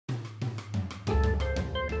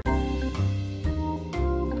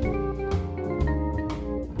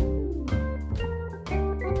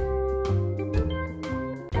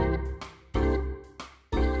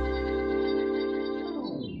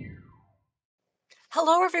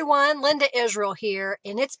Hello everyone, Linda Israel here,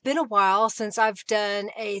 and it's been a while since I've done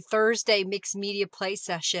a Thursday mixed media play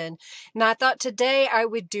session, and I thought today I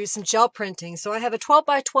would do some gel printing. So I have a 12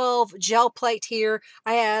 by 12 gel plate here.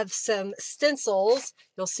 I have some stencils.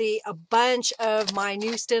 You'll see a bunch of my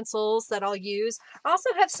new stencils that I'll use. I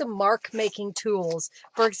also have some mark making tools.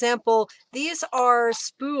 For example, these are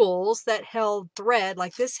spools that held thread,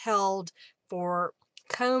 like this held for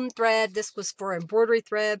comb thread. This was for embroidery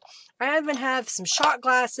thread. I even have some shot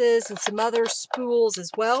glasses and some other spools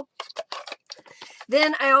as well.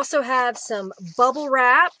 Then I also have some bubble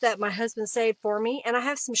wrap that my husband saved for me, and I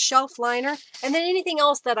have some shelf liner, and then anything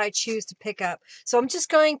else that I choose to pick up. So I'm just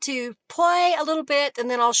going to play a little bit, and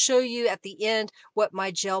then I'll show you at the end what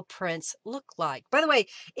my gel prints look like. By the way,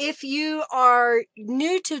 if you are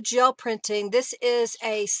new to gel printing, this is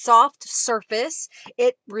a soft surface.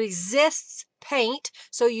 It resists paint,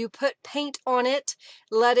 so you put paint on it,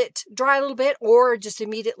 let it dry a little bit, or just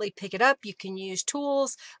immediately pick it up. You can use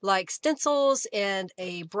tools like stencils and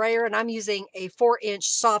a brayer, and I'm using a 4-inch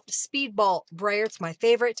soft speedball brayer. It's my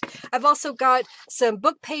favorite. I've also got some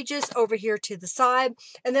book pages over here to the side,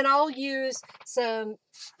 and then I'll use some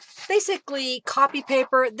basically copy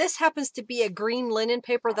paper. This happens to be a green linen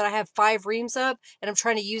paper that I have 5 reams of, and I'm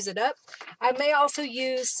trying to use it up. I may also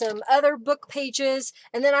use some other book pages,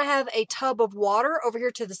 and then I have a tub of water over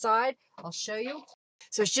here to the side. I'll show you.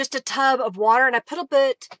 So it's just a tub of water, and I put a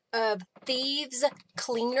bit of Thieves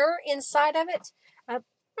cleaner inside of it.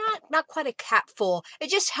 Not quite a cap full. It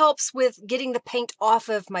just helps with getting the paint off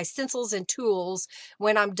of my stencils and tools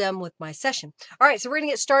when I'm done with my session. All right, so we're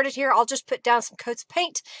gonna get started here. I'll just put down some coats of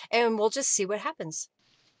paint and we'll just see what happens.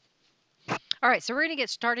 All right, so we're going to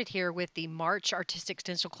get started here with the March Artistic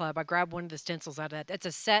Stencil Club. I grabbed one of the stencils out of that. It's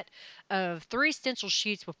a set of 3 stencil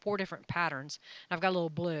sheets with 4 different patterns. I've got a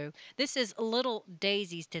little blue. This is little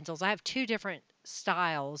daisy stencils. I have 2 different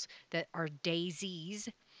styles that are daisies.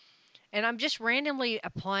 And I'm just randomly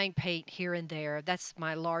applying paint here and there. That's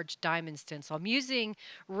my large diamond stencil. I'm using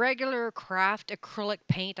regular craft acrylic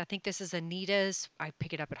paint. I think this is Anita's. I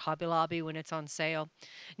pick it up at Hobby Lobby when it's on sale.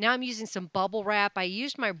 Now I'm using some bubble wrap. I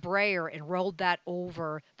used my brayer and rolled that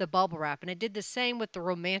over the bubble wrap. And I did the same with the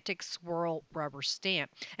Romantic Swirl rubber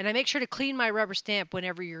stamp. And I make sure to clean my rubber stamp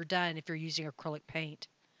whenever you're done if you're using acrylic paint.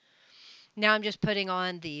 Now I'm just putting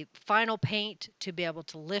on the final paint to be able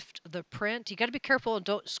to lift the print. You got to be careful and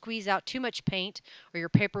don't squeeze out too much paint or your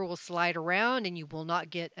paper will slide around and you will not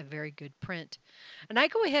get a very good print. And I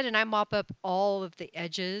go ahead and I mop up all of the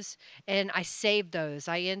edges and I save those.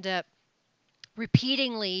 I end up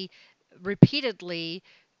repeatedly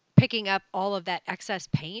picking up all of that excess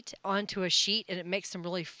paint onto a sheet and it makes some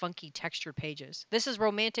really funky textured pages. This is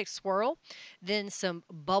Romantic Swirl, then some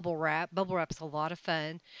bubble wrap. Bubble wrap's a lot of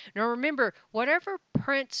fun. Now remember, whatever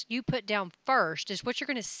prints you put down first is what you're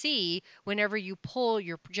going to see whenever you pull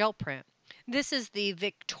your gel print. This is the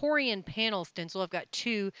Victorian panel stencil. I've got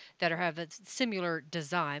 2 that have a similar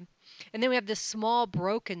design. And then we have this small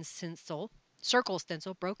broken stencil, circle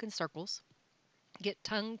stencil, broken circles. Get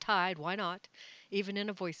tongue tied, why not? Even in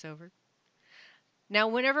a voiceover. Now,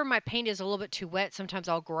 whenever my paint is a little bit too wet, sometimes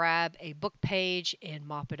I'll grab a book page and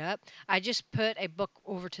mop it up. I just put a book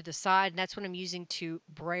over to the side, and that's what I'm using to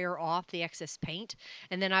brayer off the excess paint.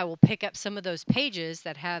 And then I will pick up some of those pages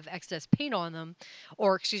that have excess paint on them,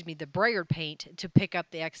 or excuse me, the brayered paint to pick up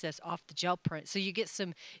the excess off the gel print. So you get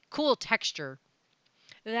some cool texture.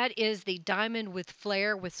 That is the diamond with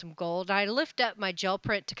flare with some gold. I lift up my gel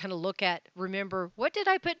print to kind of look at, remember, what did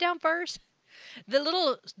I put down first? The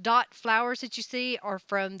little dot flowers that you see are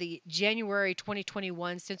from the January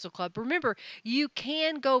 2021 Stencil Club. Remember, you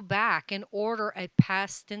can go back and order a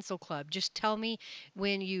past Stencil Club. Just tell me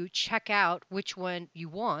when you check out which one you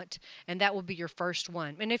want, and that will be your first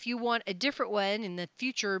one. And if you want a different one in the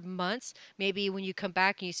future months, maybe when you come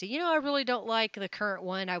back and you say, you know, I really don't like the current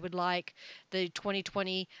one, I would like the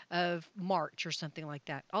 2020 of March or something like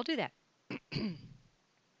that. I'll do that.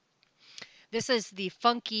 This is the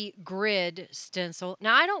Funky Grid stencil.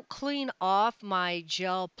 Now, I don't clean off my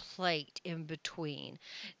gel plate in between.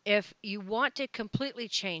 If you want to completely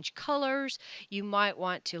change colors, you might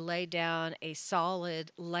want to lay down a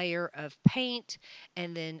solid layer of paint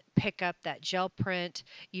and then pick up that gel print.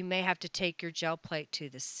 You may have to take your gel plate to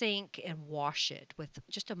the sink and wash it with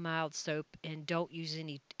just a mild soap, and don't use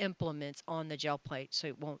any implements on the gel plate so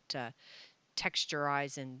it won't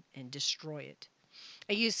texturize and destroy it.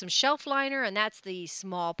 I used some shelf liner, and that's the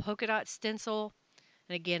small polka dot stencil.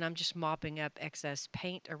 And again, I'm just mopping up excess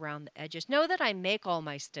paint around the edges. Know that I make all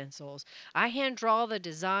my stencils. I hand draw the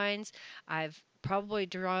designs. I've probably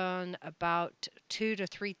drawn about 2 to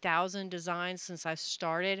 3,000 designs since I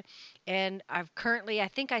started. And I've currently, I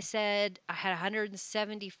think I said I had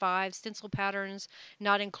 175 stencil patterns,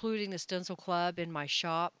 not including the Stencil Club in my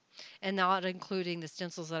shop, and not including the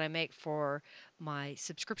stencils that I make for my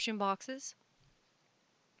subscription boxes.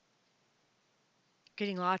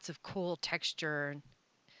 Getting lots of cool texture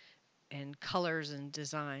and colors and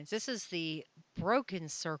designs. This is the broken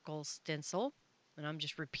circle stencil, and I'm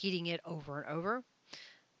just repeating it over and over.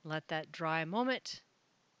 Let that dry a moment.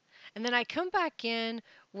 And then I come back in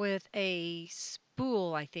with a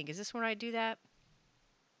spool, I think. Is this when I do that?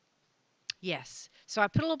 Yes. So I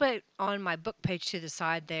put a little bit on my book page to the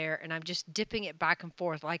side there, and I'm just dipping it back and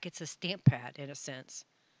forth like it's a stamp pad in a sense.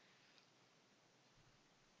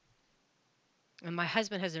 And my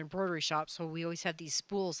husband has an embroidery shop, so we always have these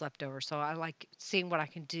spools left over. So I like seeing what I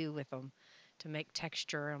can do with them to make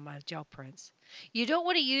texture on my gel prints. You don't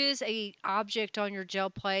want to use a object on your gel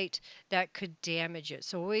plate that could damage it.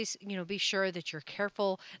 So always, be sure that you're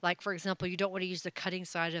careful. Like for example, you don't want to use the cutting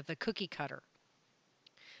side of the cookie cutter.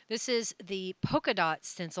 This is the polka dot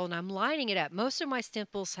stencil, and I'm lining it up. Most of my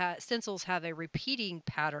stencils have a repeating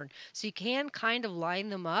pattern, so you can kind of line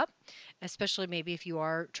them up, especially maybe if you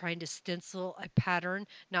are trying to stencil a pattern,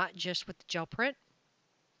 not just with the gel print.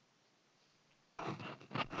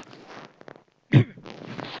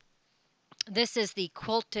 This is the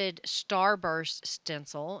quilted starburst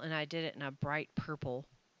stencil, and I did it in a bright purple.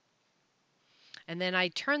 And then I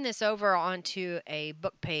turn this over onto a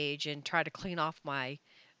book page and try to clean off my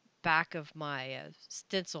back of my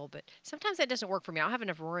stencil, but sometimes that doesn't work for me. I don't have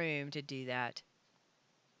enough room to do that.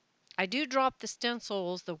 I do drop the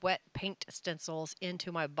stencils, the wet paint stencils,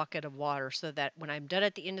 into my bucket of water so that when I'm done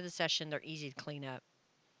at the end of the session, they're easy to clean up.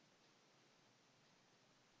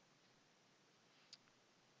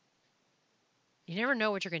 You never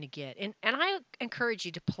know what you're going to get. And I encourage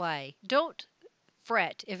you to play. Don't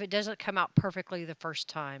fret if it doesn't come out perfectly the first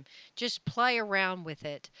time. Just play around with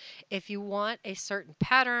it. If you want a certain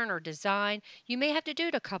pattern or design, you may have to do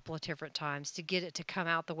it a couple of different times to get it to come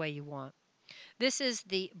out the way you want. This is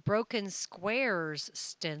the Broken Squares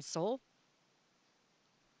stencil.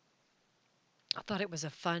 I thought it was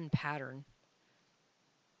a fun pattern.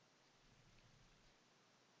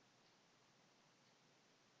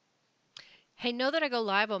 Hey, know that I go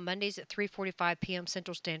live on Mondays at 3:45 p.m.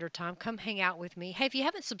 Central Standard Time. Come hang out with me. Hey, if you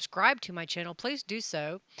haven't subscribed to my channel, please do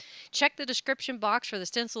so. Check the description box for the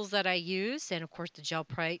stencils that I use, and of course the gel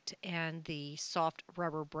plate and the soft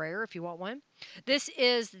rubber brayer if you want one. This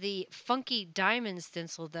is the Funky Diamond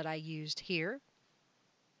stencil that I used here.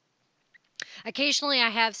 Occasionally, I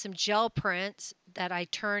have some gel prints that I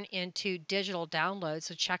turn into digital downloads,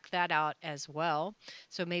 so check that out as well.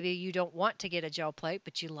 So maybe you don't want to get a gel plate,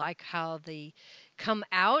 but you like how they come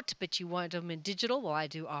out, but you want them in digital. Well, I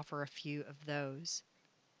do offer a few of those.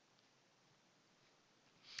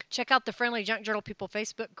 Check out the Friendly Junk Journal People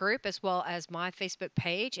Facebook group as well as my Facebook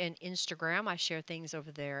page and Instagram. I share things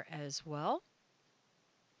over there as well.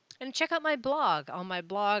 And check out my blog. On my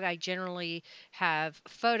blog, I generally have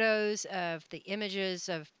photos of the images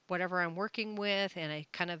of whatever I'm working with and a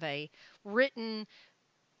kind of a written,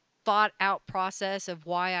 thought out process of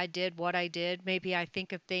why I did what I did. Maybe I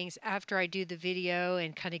think of things after I do the video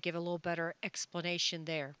and kind of give a little better explanation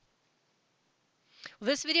there. Well,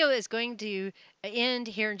 this video is going to end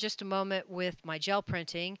here in just a moment with my gel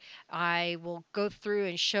printing. I will go through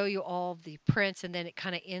and show you all the prints, and then it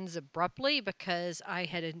kind of ends abruptly because I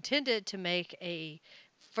had intended to make a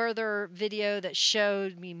further video that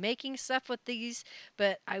showed me making stuff with these,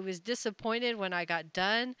 but I was disappointed when I got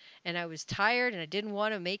done and I was tired and I didn't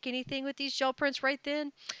want to make anything with these gel prints right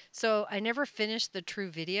then. So I never finished the true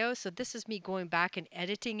video. So this is me going back and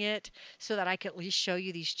editing it so that I could at least show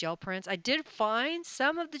you these gel prints. I did find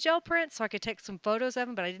some of the gel prints so I could take some photos of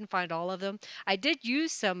them, but I didn't find all of them. I did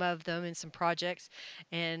use some of them in some projects,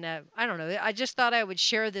 and I don't know. I just thought I would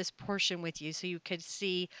share this portion with you so you could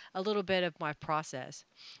see a little bit of my process.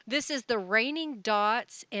 This is the Raining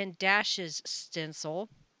Dots and Dashes stencil.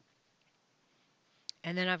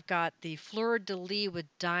 And then I've got the Fleur de Lis with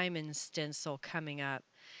Diamonds stencil coming up.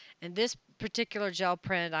 And this particular gel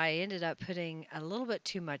print, I ended up putting a little bit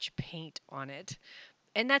too much paint on it.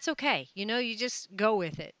 And that's okay. You just go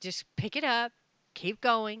with it. Just pick it up, keep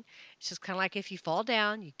going. It's just kind of like if you fall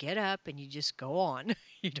down, you get up and you just go on.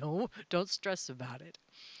 You don't stress about it.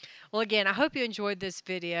 Well, again, I hope you enjoyed this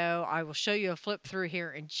video. I will show you a flip through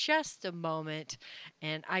here in just a moment.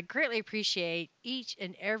 And I greatly appreciate each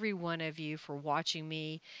and every one of you for watching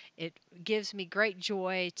me. It gives me great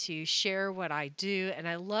joy to share what I do, and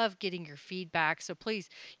I love getting your feedback. So please,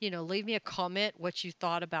 leave me a comment what you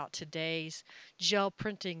thought about today's gel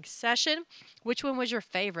printing session. Which one was your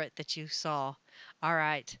favorite that you saw? All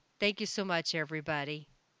right. Thank you so much, everybody.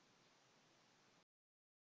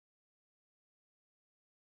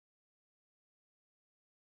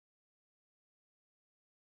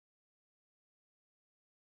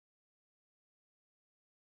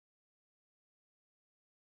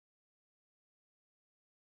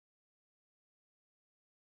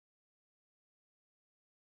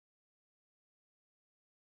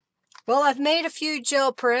 Well, I've made a few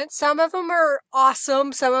gel prints. Some of them are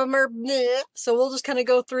awesome. Some of them are bleh. So we'll just kind of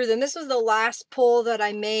go through them. This was the last pull that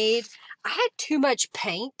I made. I had too much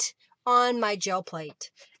paint on my gel plate.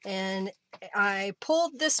 And I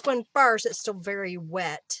pulled this one first. It's still very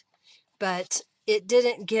wet, but it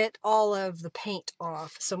didn't get all of the paint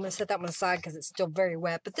off. So I'm going to set that one aside because it's still very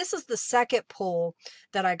wet. But this is the second pull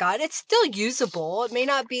that I got. It's still usable. It may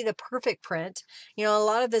not be the perfect print. A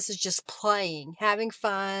lot of this is just playing, having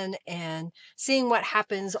fun, and seeing what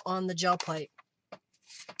happens on the gel plate.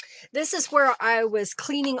 This is where I was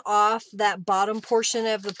cleaning off that bottom portion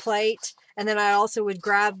of the plate. And then I also would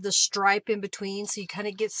grab the stripe in between so you kind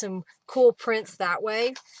of get some cool prints that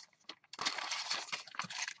way.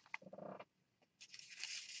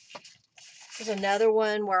 There's another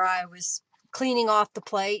one where I was cleaning off the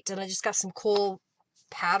plate and I just got some cool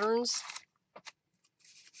patterns.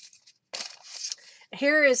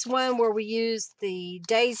 Here is one where we used the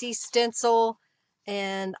daisy stencil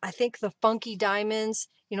and I think the funky diamonds.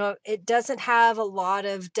 It doesn't have a lot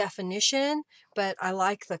of definition, but I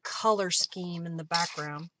like the color scheme in the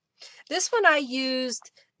background. This one I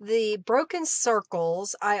used the broken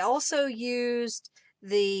circles. I also used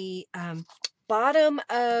the bottom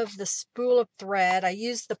of the spool of thread. I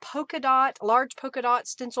used the polka dot, large polka dot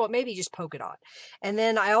stencil, maybe just polka dot. And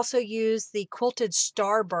then I also used the quilted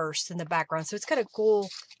starburst in the background. So it's got a cool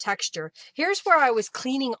texture. Here's where I was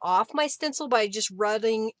cleaning off my stencil by just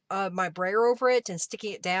running my brayer over it and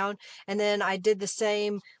sticking it down. And then I did the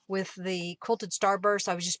same with the quilted starburst.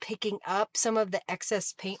 I was just picking up some of the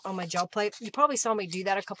excess paint on my gel plate. You probably saw me do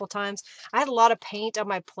that a couple times. I had a lot of paint on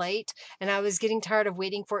my plate and I was getting tired of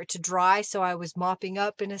waiting for it to dry, so I was mopping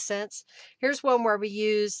up in a sense. Here's one where we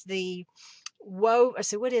use the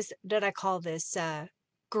so what did I call this?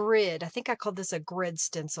 Grid. I think I called this a grid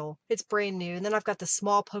stencil. It's brand new. And then I've got the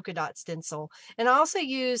small polka dot stencil. And I also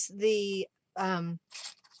use the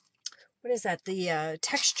what is that? The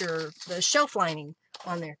texture, the shelf lining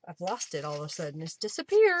on there. I've lost it all of a sudden. It's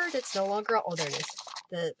disappeared. It's no longer, oh, there it is.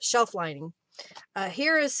 The shelf lining.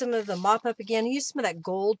 Here is some of the mop up again. I used some of that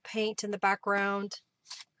gold paint in the background.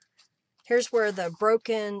 Here's where the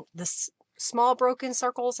small broken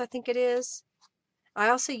circles, I think it is. I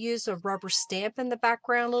also used a rubber stamp in the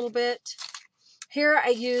background a little bit. Here I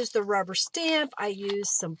used the rubber stamp. I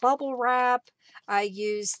used some bubble wrap. I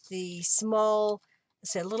used the small,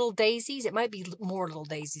 little daisies. It might be more little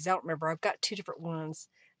daisies. I don't remember. I've got two different ones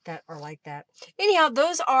that are like that. Anyhow,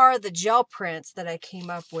 those are the gel prints that I came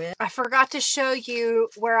up with. I forgot to show you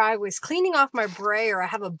where I was cleaning off my brayer. I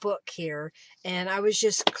have a book here and I was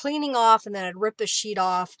just cleaning off and then I'd rip the sheet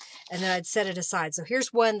off and then I'd set it aside. So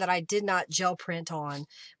here's one that I did not gel print on,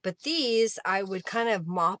 but these I would kind of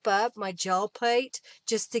mop up my gel plate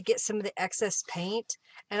just to get some of the excess paint.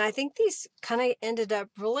 And I think these kind of ended up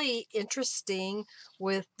really interesting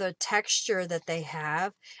with the texture that they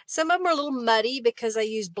have. Some of them are a little muddy because I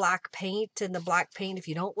use black paint, and the black paint, if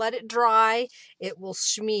you don't let it dry, it will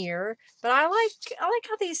smear. But I like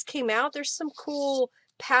how these came out. There's some cool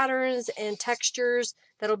patterns and textures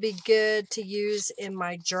that'll be good to use in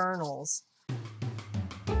my journals.